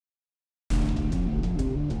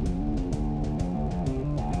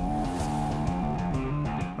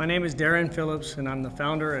My name is Darren Phillips and I'm the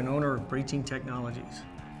founder and owner of Breaching Technologies.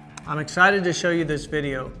 I'm excited to show you this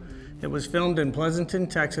video. It was filmed in Pleasanton,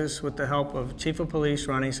 Texas with the help of Chief of Police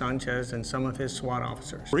Ronnie Sanchez and some of his SWAT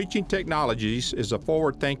officers. Breaching Technologies is a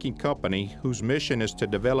forward-thinking company whose mission is to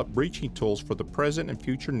develop breaching tools for the present and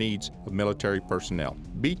future needs of military personnel.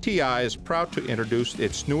 BTI is proud to introduce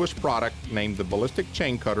its newest product named the Ballistic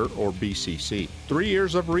Chain Cutter, or BCC. 3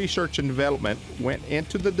 years of research and development went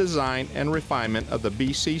into the design and refinement of the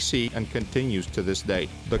BCC and continues to this day.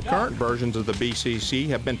 The current versions of the BCC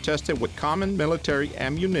have been tested with common military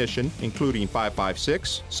ammunition including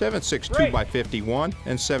 5.56, 7.62 by 51,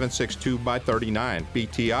 and 7.62 by 39.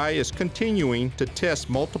 BTI is continuing to test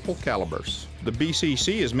multiple calibers. The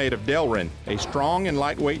BCC is made of Delrin, a strong and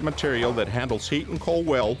lightweight material that handles heat and cold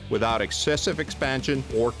well without excessive expansion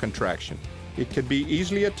or contraction. It can be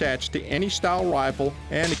easily attached to any style rifle,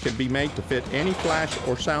 and it can be made to fit any flash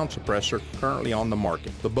or sound suppressor currently on the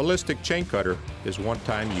market. The Ballistic Chain Cutter is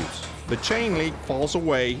one-time use. The chain leak falls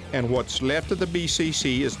away and what's left of the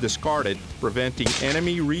BCC is discarded, preventing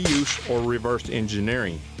enemy reuse or reverse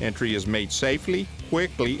engineering. Entry is made safely,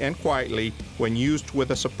 quickly, and quietly when used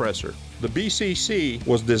with a suppressor. The BCC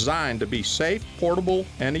was designed to be safe, portable,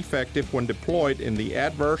 and effective when deployed in the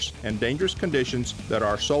adverse and dangerous conditions that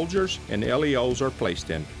our soldiers and LEOs are placed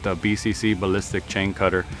in. The BCC Ballistic Chain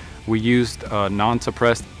Cutter, we used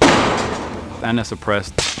non-suppressed and a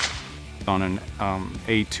suppressed on an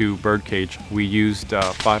A2 birdcage. We used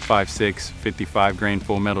 5.56 55 grain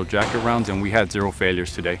full metal jacket rounds, and we had 0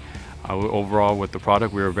 failures today. Overall with the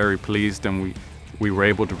product, we were very pleased, and we were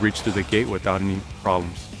able to reach through the gate without any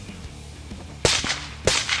problems.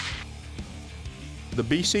 The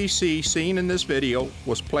BCC seen in this video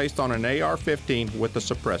was placed on an AR-15 with a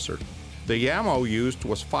suppressor. The ammo used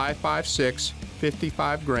was 5.56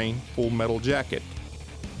 55 grain full metal jacket.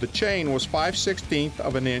 The chain was 5/16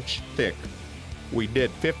 of an inch thick. We did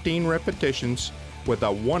 15 repetitions with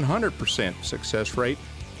a 100% success rate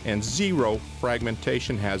and 0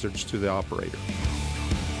 fragmentation hazards to the operator.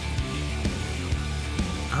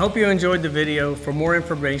 I hope you enjoyed the video. For more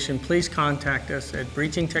information, please contact us at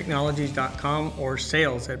breachingtechnologies.com or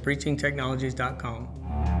sales@breachingtechnologies.com.